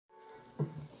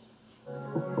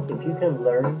If you can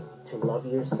learn to love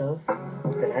yourself,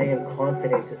 then I am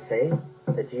confident to say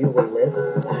that you will live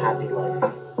a happy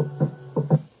life.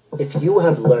 If you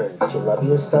have learned to love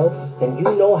yourself, then you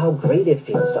know how great it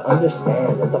feels to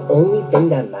understand that the only thing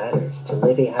that matters to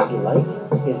live a happy life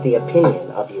is the opinion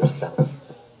of yourself.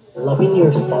 Loving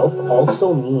yourself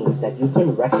also means that you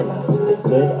can recognize the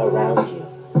good around you,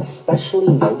 especially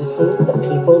noticing the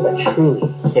people that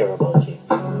truly care about you.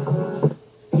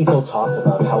 People talk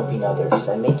about helping others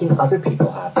and making other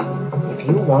people happy. If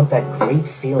you want that great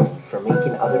feeling for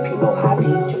making other people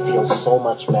happy to feel so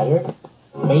much better,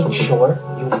 make sure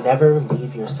you never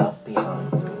leave yourself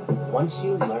behind. Once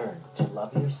you learn to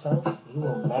love yourself, you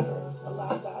will never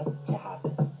allow that